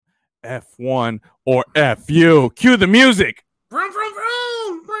F1 or FU. Cue the music. Vroom, vroom, vroom.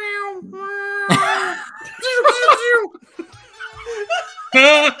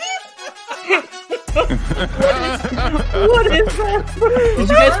 What is that? Did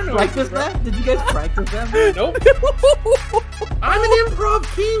you guys practice that? Did you guys practice that? Nope. I'm an improv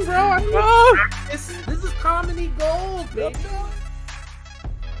king, bro. I practice. This is comedy gold, baby.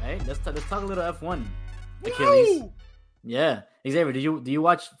 Hey, let's talk a little F1. Achilles. Woo! Yeah, Xavier, do you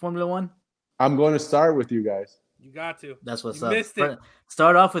watch Formula One? I'm going to start with you guys. You got to. That's what's You up. missed it.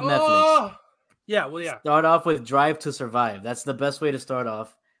 Start off with Netflix. Oh! Yeah, well, yeah. Start off with Drive to Survive. That's the best way to start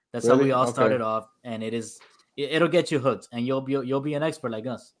off. That's how Really? we all Okay. started off, and it'll get you hooked, and you'll be an expert like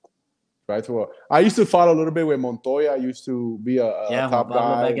us. Right. Well, I used to follow a little bit with Montoya. I used to be a top Pablo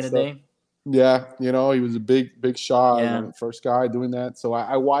guy back and in the stuff. day. Yeah, he was a big shot, Yeah. and first guy doing that. So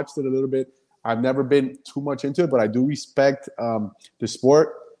I watched it a little bit. I've never been too much into it, but I do respect the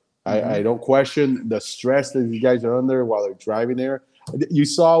sport. I don't question the stress that these guys are under while they're driving there. You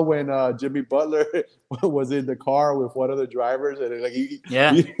saw when Jimmy Butler was in the car with one of the drivers, and like he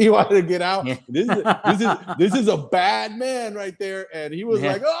wanted to get out. Yeah. This is a bad man right there, and he was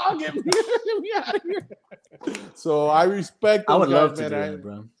like, "Oh, get me out of here!" So I respect. I Those would guys, love to man. do that,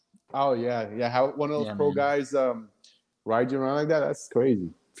 bro. Oh yeah. How one of those pro man. guys ride you around like that? That's crazy.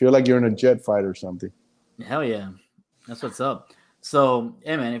 Feel like you're in a jet fight or something. Hell yeah, that's what's up. So,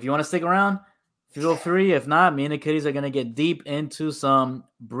 hey man, if you want to stick around, feel free. If not, me and the kiddies are gonna get deep into some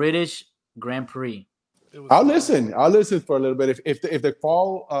British Grand Prix. I'll listen for a little bit. If the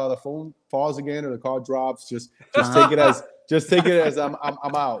phone falls again or the call drops, just take it as I'm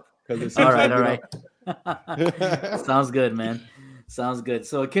out because it seems All right, like, all right. Sounds good, man. Sounds good.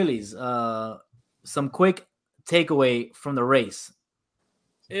 So Achilles, some quick takeaway from the race.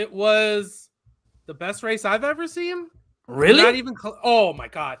 It was the best race I've ever seen. Really? Not even oh my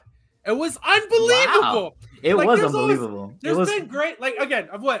god. It was unbelievable. Wow. It Like, was there's unbelievable. There's been great. Like again,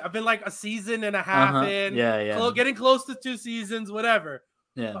 I've been like a season and a half in. Yeah. Getting close to 2 seasons, whatever.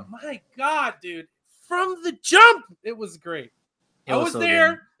 Yeah. But my god, dude. From the jump, it was great. I was so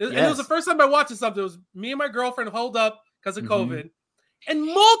there. good. And it was the first time I watched something. It was me and my girlfriend holed up because of Mm-hmm. COVID. And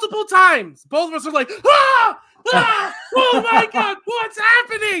multiple times, both of us were like, oh my god, what's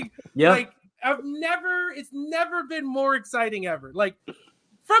happening? Yeah. Like, it's never been more exciting ever. Like,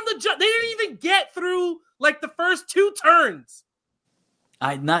 from the jump, they didn't even get through like the first 2 turns.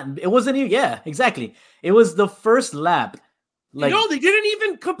 It wasn't even, exactly. It was the first lap. Like, they didn't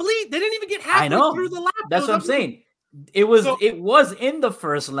even complete. They didn't even get halfway through the lap. That's what I'm saying. It was in the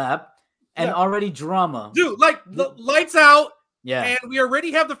first lap and already drama. Dude, like the lights out. Yeah. And we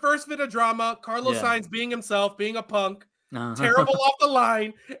already have the first bit of drama. Carlos Sainz being himself, being a punk, terrible off the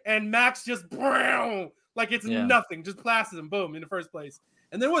line, and Max just like it's nothing, just plastered him, boom, in the first place.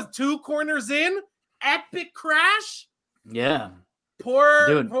 And then was 2 corners in, epic crash. Yeah.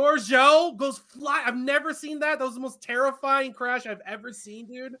 Poor Joe goes fly. I've never seen that. That was the most terrifying crash I've ever seen,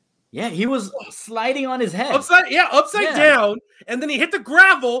 dude. Yeah, he was sliding on his head. Upside down, and then he hit the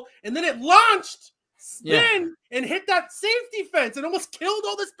gravel, and then it launched, and hit that safety fence, and almost killed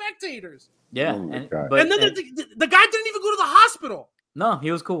all the spectators. Yeah, Oh and then the guy didn't even go to the hospital. No,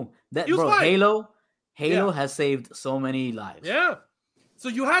 he was cool. He was fine. Halo has saved so many lives. Yeah. So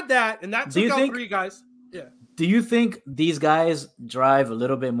you had that, and that took out 3 guys. Yeah. Do you think these guys drive a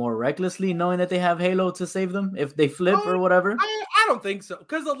little bit more recklessly, knowing that they have Halo to save them if they flip or whatever? I don't think so,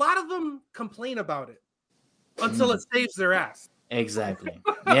 because a lot of them complain about it until it saves their ass. Exactly.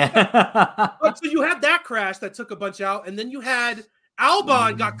 Yeah. But so you had that crash that took a bunch out, and then you had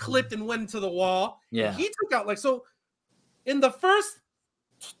Albon got clipped and went into the wall. Yeah. He took out in the first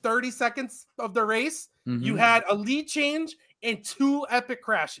 30 seconds of the race, you had a lead change and 2 epic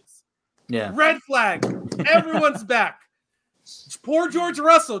crashes. Yeah. Red flag. Everyone's back. Poor George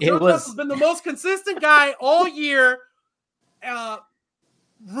Russell. Russell's been the most consistent guy all year.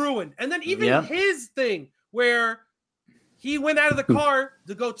 Ruined. And then even his thing where he went out of the car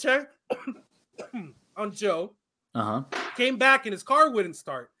to go check on Joe. Came back and his car wouldn't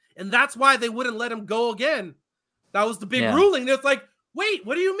start. And that's why they wouldn't let him go again. That was the big ruling. It's like, wait,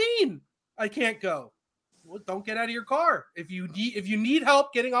 what do you mean I can't go? Well, don't get out of your car. If you need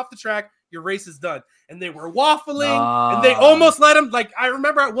help getting off the track, your race is done. And they were waffling, and they almost let him. Like, I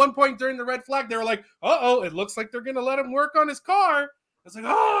remember at one point during the red flag, they were like, it looks like they're gonna let him work on his car. I was like,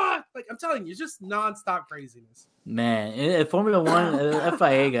 like, I'm telling you, just nonstop craziness. Man, in Formula One,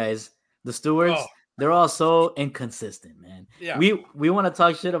 FIA guys, the stewards, they're all so inconsistent, man. Yeah. We want to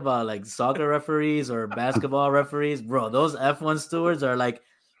talk shit about like soccer referees or basketball referees, bro. Those F1 stewards are like,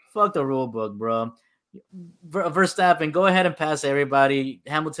 fuck the rule book, bro. Verstappen, go ahead and pass everybody.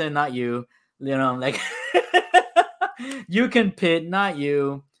 Hamilton, not you. You know, like you can pit, not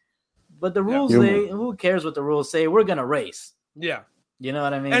you. But the rules, who cares what the rules say? We're gonna race. Yeah. You know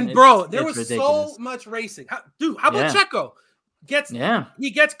what I mean? And bro, there was ridiculous. So much racing. How about Checo? He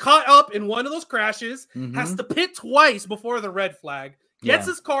gets caught up in one of those crashes, has to pit twice before the red flag, gets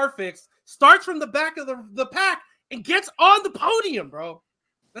his car fixed, starts from the back of the pack, and gets on the podium, bro.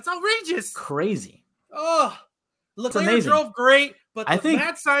 That's outrageous. Crazy. Oh, Leclerc drove great, but I think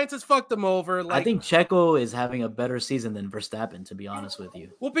mad scientists fucked him over. I think Checo is having a better season than Verstappen, to be honest with you.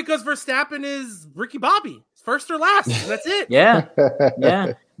 Well, because Verstappen is Ricky Bobby, first or last, and that's it.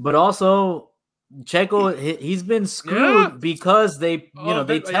 yeah. But also, Checo, he's been screwed because they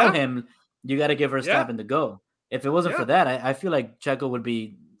tell him you got to give Verstappen to go. If it wasn't for that, I feel like Checo would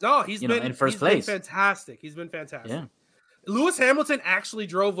be in first place. Fantastic. He's been fantastic. Yeah. Lewis Hamilton actually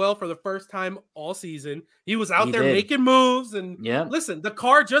drove well for the first time all season. He was out there making moves. And listen, the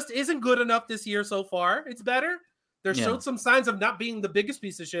car just isn't good enough this year so far. It's better. There showed some signs of not being the biggest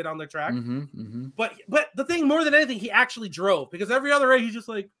piece of shit on the track. But the thing more than anything, he actually drove, because every other race, he's just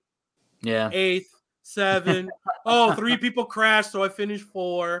like, 8th, 7th. 3 people crashed, so I finished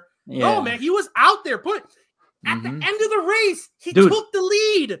 4. No, man, he was out there. But at the end of the race, he took the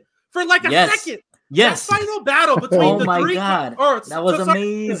lead for like a second. Yes. That final battle between the 3. God. That was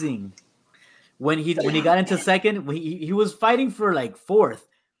amazing. When he got into second, he was fighting for like 4th.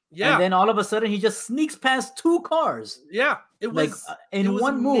 Yeah. And then all of a sudden he just sneaks past 2 cars. Yeah. It was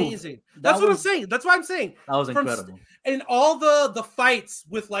one amazing move. That's what I'm saying. That's what I'm saying. That was incredible. And all the fights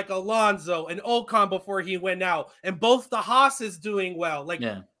with like Alonso and Ocon before he went out, and both the Haas doing well. Like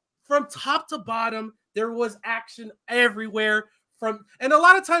from top to bottom, there was action everywhere. And a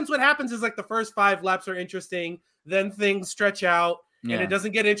lot of times what happens is like the first 5 laps are interesting, then things stretch out, and it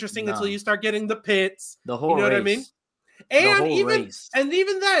doesn't get interesting until you start getting the pits. The whole race. What I mean? And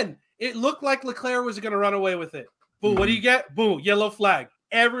even then, it looked like Leclerc was going to run away with it. Boom, what do you get? Boom, yellow flag.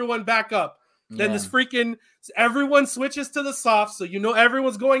 Everyone back up. Then everyone switches to the soft, so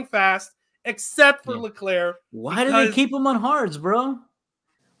everyone's going fast, except for Leclerc. Why do they keep him on hards, bro?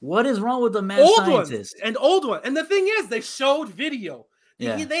 What is wrong with the mad scientist? Old one. And the thing is, they showed video.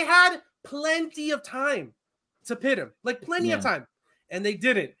 They had plenty of time to pit him. Like, plenty of time. And they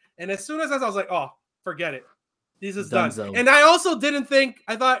didn't. And as soon as I was like, oh, forget it. This is done. And I also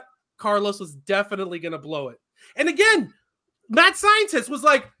I thought Carlos was definitely going to blow it. And again, mad scientist was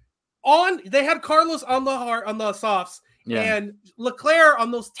like, they had Carlos on the softs and Leclerc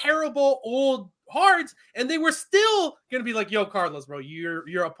on those terrible old hards, and they were still gonna be like, yo, Carlos, bro,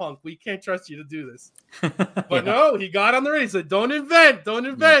 you're a punk, we can't trust you to do this. But no, he got on the race. He said, don't invent,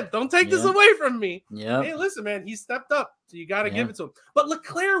 don't take this away from me. Hey, listen, man, he stepped up, so you got to give it to him. But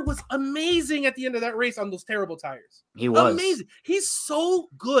Leclerc was amazing at the end of that race on those terrible tires. He was amazing. He's so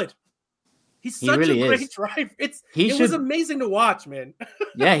good. He's such a great driver. It was amazing to watch, man.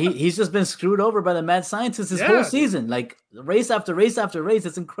 He's just been screwed over by the mad scientist this whole season. Like, race after race after race.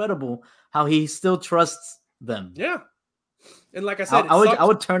 It's incredible how he still trusts them. Yeah. And like I said, I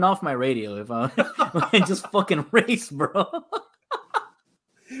would turn off my radio if I just fucking race, bro.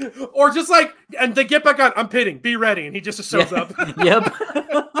 Or just like, and they get back on, I'm pitting, be ready. And he just shows up. Yep.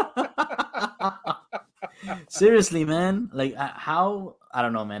 Seriously, man. Like, I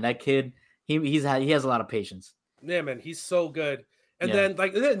don't know, man. That kid, he has a lot of patience. Yeah, man, he's so good. And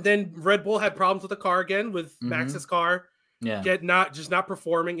then Red Bull had problems with the car again, with Max's car. Yeah, not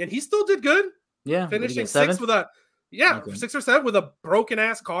performing, and he still did good. Yeah, finishing 6th with 6 or 7 with a broken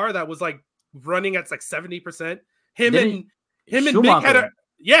ass car that was like running at like 70%. Him and Mick had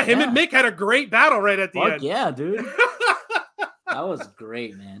Mick had a great battle right at the end. Yeah, dude. That was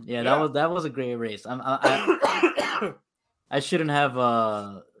great, man. Yeah, that was a great race. I shouldn't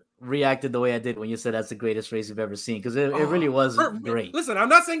have reacted the way I did when you said that's the greatest race you've ever seen, because it really was great. Listen, I'm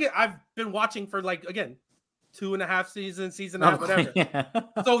not saying it. I've been watching for like, again, 2.5 seasons, season and a half, whatever. Yeah.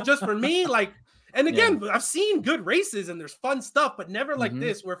 So just for me, like, and again, I've seen good races and there's fun stuff, but never like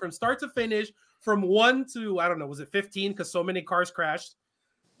this, where from start to finish, from 1 to, I don't know, was it 15? Because so many cars crashed.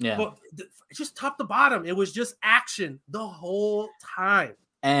 Yeah. But just top to bottom, it was just action the whole time.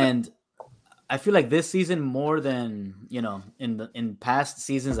 And I feel like this season, more than, in past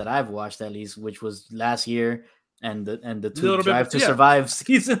seasons that I've watched, at least, which was last year and the 2 Drive to Survive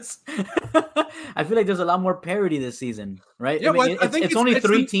seasons, I feel like there's a lot more parity this season, right? Yeah, I think it's only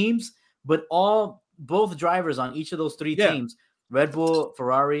 3 teams, but both drivers on each of those 3 teams, Red Bull,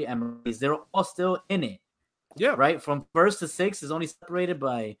 Ferrari, and Mercedes, they're all still in it. Yeah. Right? From 1st to 6th is only separated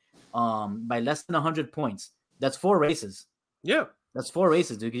by less than 100 points. That's 4 races. Yeah. That's 4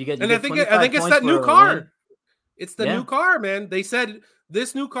 races, dude. You get I think it's that new car. It's the new car, man. They said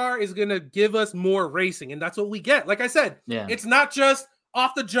this new car is gonna give us more racing, and that's what we get. Like I said, it's not just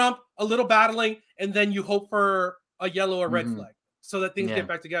off the jump, a little battling, and then you hope for a yellow or red flag so that things get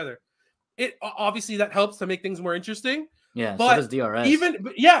back together. It obviously that helps to make things more interesting. Yeah, but so does DRS.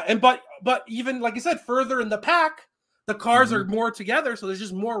 But even like I said, further in the pack, the cars are more together, so there's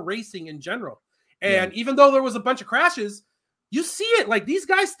just more racing in general. And even though there was a bunch of crashes, you see it like these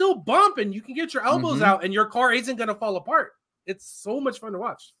guys still bump, and you can get your elbows out, and your car isn't gonna fall apart. It's so much fun to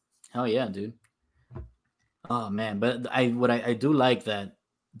watch. Hell yeah, dude. Oh man, but I do like that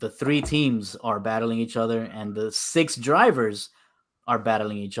the 3 teams are battling each other, and the 6 drivers are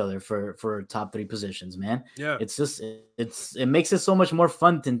battling each other for top 3 positions, man. Yeah, it makes it so much more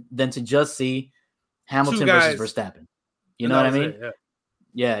fun than to just see Hamilton versus Verstappen. You know what I mean?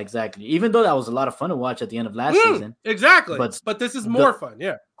 Yeah, exactly. Even though that was a lot of fun to watch at the end of last season. Exactly. But this is more fun.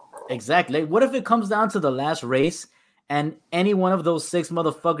 Yeah. Exactly. Like, what if it comes down to the last race and any one of those 6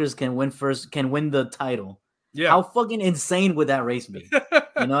 motherfuckers can win the title? Yeah. How fucking insane would that race be?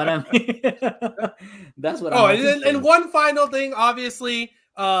 You know what I mean? That's what and one final thing, obviously,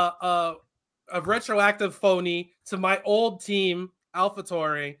 a retroactive phony to my old team,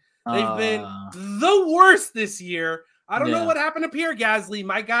 AlphaTauri. They've been the worst this year. I don't know what happened to Pierre Gasly.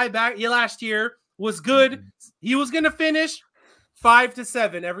 My guy back last year was good. He was going to finish 5 to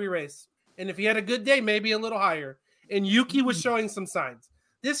 7 every race. And if he had a good day, maybe a little higher. And Yuki was showing some signs.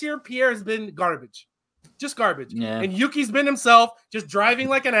 This year, Pierre has been garbage. Just garbage. Yeah. And Yuki's been himself, just driving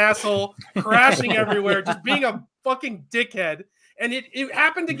like an asshole, crashing everywhere, just being a fucking dickhead. And it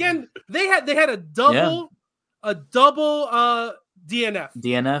happened again. They had a double DNF.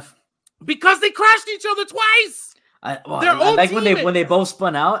 Because they crashed each other twice. I like when they both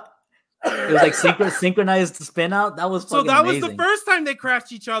spun out. It was like synchronized spin out. That was fucking amazing. Was the first time they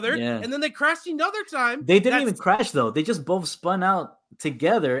crashed each other, and then they crashed another time. They didn't even crash though. They just both spun out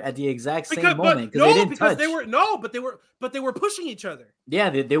together at the exact same moment because they didn't touch. They were pushing each other. Yeah,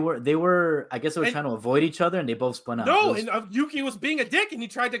 they were. I guess they were trying to avoid each other, and they both spun out. And Yuki was being a dick, and he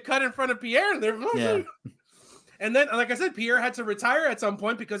tried to cut in front of Pierre, and they're And then, like I said, Pierre had to retire at some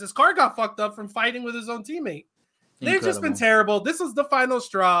point because his car got fucked up from fighting with his own teammate. They've just been terrible. This was the final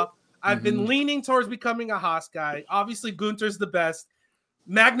straw. I've been leaning towards becoming a Haas guy. Obviously, Gunther's the best.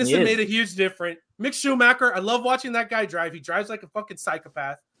 Magnussen made a huge difference. Mick Schumacher, I love watching that guy drive. He drives like a fucking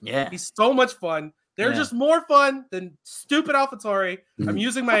psychopath. Yeah. He's so much fun. They're just more fun than stupid AlphaTauri. I'm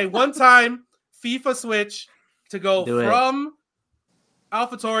using my one-time FIFA switch to go from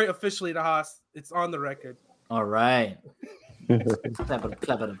AlphaTauri officially to Haas. It's on the record. All right. Clap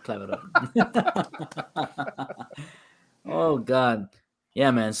it up. Oh, God. Yeah,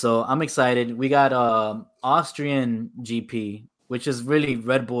 man. So I'm excited. We got Austrian GP, which is really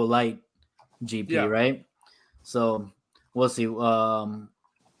Red Bull Light GP, right? So we'll see.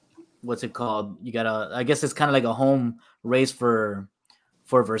 What's it called? You got I guess it's kind of like a home race for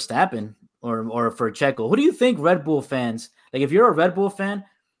Verstappen or for Checo. Who do you think Red Bull fans, like if you're a Red Bull fan,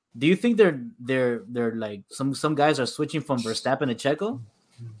 do you think they're like some guys are switching from Verstappen to Checo?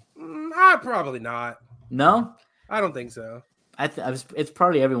 Probably not. No? I don't think so. It's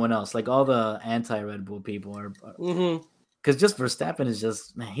probably everyone else. Like all the anti-Red Bull people are. Because just Verstappen is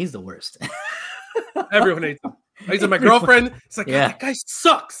just, man, he's the worst. Everyone hates him. I used to my girlfriend. It's like, that guy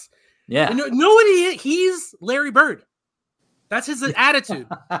sucks. Yeah. And nobody. He's Larry Bird. That's his attitude.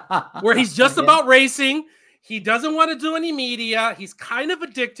 Where he's just about racing. He doesn't want to do any media. He's kind of a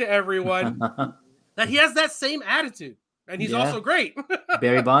dick to everyone. That he has that same attitude, and he's also great.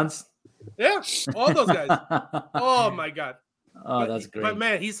 Barry Bonds. Yeah, all those guys. Oh my god. Oh, that's great. But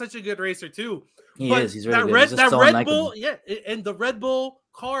man, he's such a good racer too. He is. He's really good. That Red Bull, and the Red Bull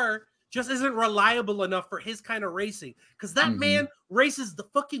car just isn't reliable enough for his kind of racing because that man races the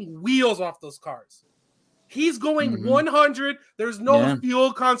fucking wheels off those cars. He's going 100. There's no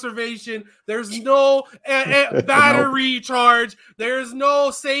fuel conservation. There's no battery charge. There's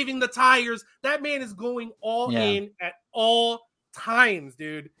no saving the tires. That man is going all in at all times,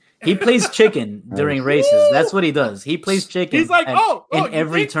 dude. He plays chicken during races. That's what he does. He plays chicken. He's like, in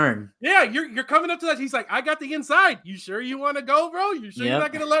every turn. Yeah, you're coming up to that. He's like, I got the inside. You sure you want to go, bro? You sure you're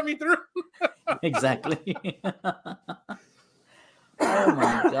not going to let me through? Exactly. Oh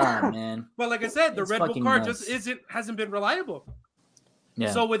my god, man! But like I said, the Red Bull car just hasn't been reliable.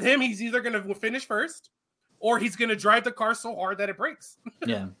 Yeah. So with him, he's either going to finish first, or he's going to drive the car so hard that it breaks.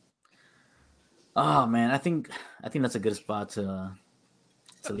 Yeah. Oh man, I think that's a good spot to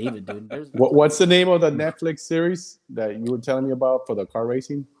leave it, dude. What's the name of the Netflix series that you were telling me about for the car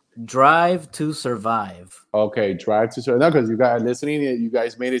racing? Drive to Survive. Okay, Drive to Survive. No, because you guys listening, you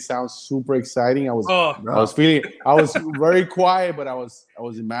guys made it sound super exciting. I was feeling. I was very quiet, but I was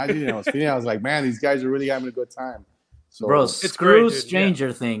imagining. I was feeling. I was like, man, these guys are really having a good time. So, bro, screw great,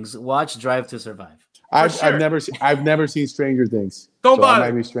 Stranger Things. Watch Drive to Survive. I've never seen Stranger Things. Don't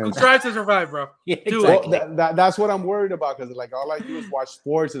bother. Drive to Survive, bro. Yeah, exactly. Well, that's what I'm worried about because like all I do is watch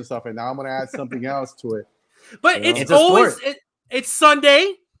sports and stuff, and now I'm gonna add something else to it. But it's always it's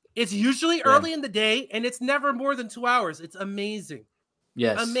Sunday. It's usually early in the day, and it's never more than 2 hours. It's amazing.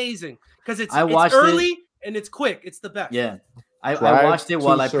 Yes, amazing because it's early and it's quick. It's the best. Yeah, I watched it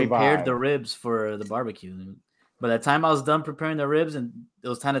while I prepared the ribs for the barbecue. By the time I was done preparing the ribs and it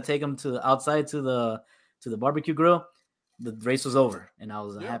was time to take them to outside to the barbecue grill, the race was over, and I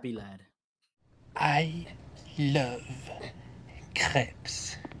was a happy lad. I love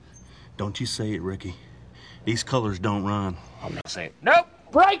crepes. Don't you say it, Ricky. These colors don't run. I'm not saying nope.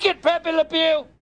 Break it, Pepe Le Pew.